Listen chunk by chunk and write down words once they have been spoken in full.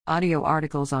Audio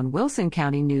articles on Wilson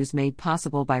County News made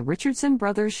possible by Richardson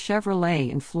Brothers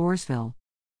Chevrolet in Floresville.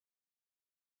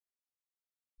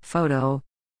 Photo.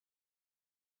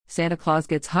 Santa Claus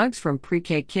gets hugs from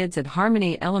pre-K kids at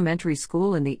Harmony Elementary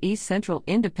School in the East Central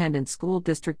Independent School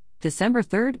District, December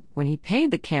 3rd, when he paid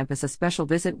the campus a special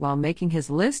visit while making his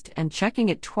list and checking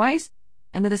it twice,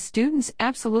 and that the students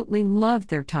absolutely loved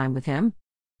their time with him.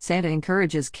 Santa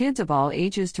encourages kids of all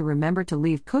ages to remember to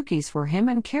leave cookies for him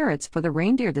and carrots for the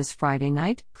reindeer this Friday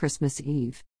night, Christmas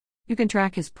Eve. You can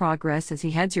track his progress as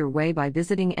he heads your way by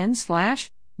visiting n/.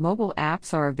 Mobile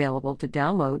apps are available to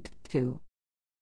download, too.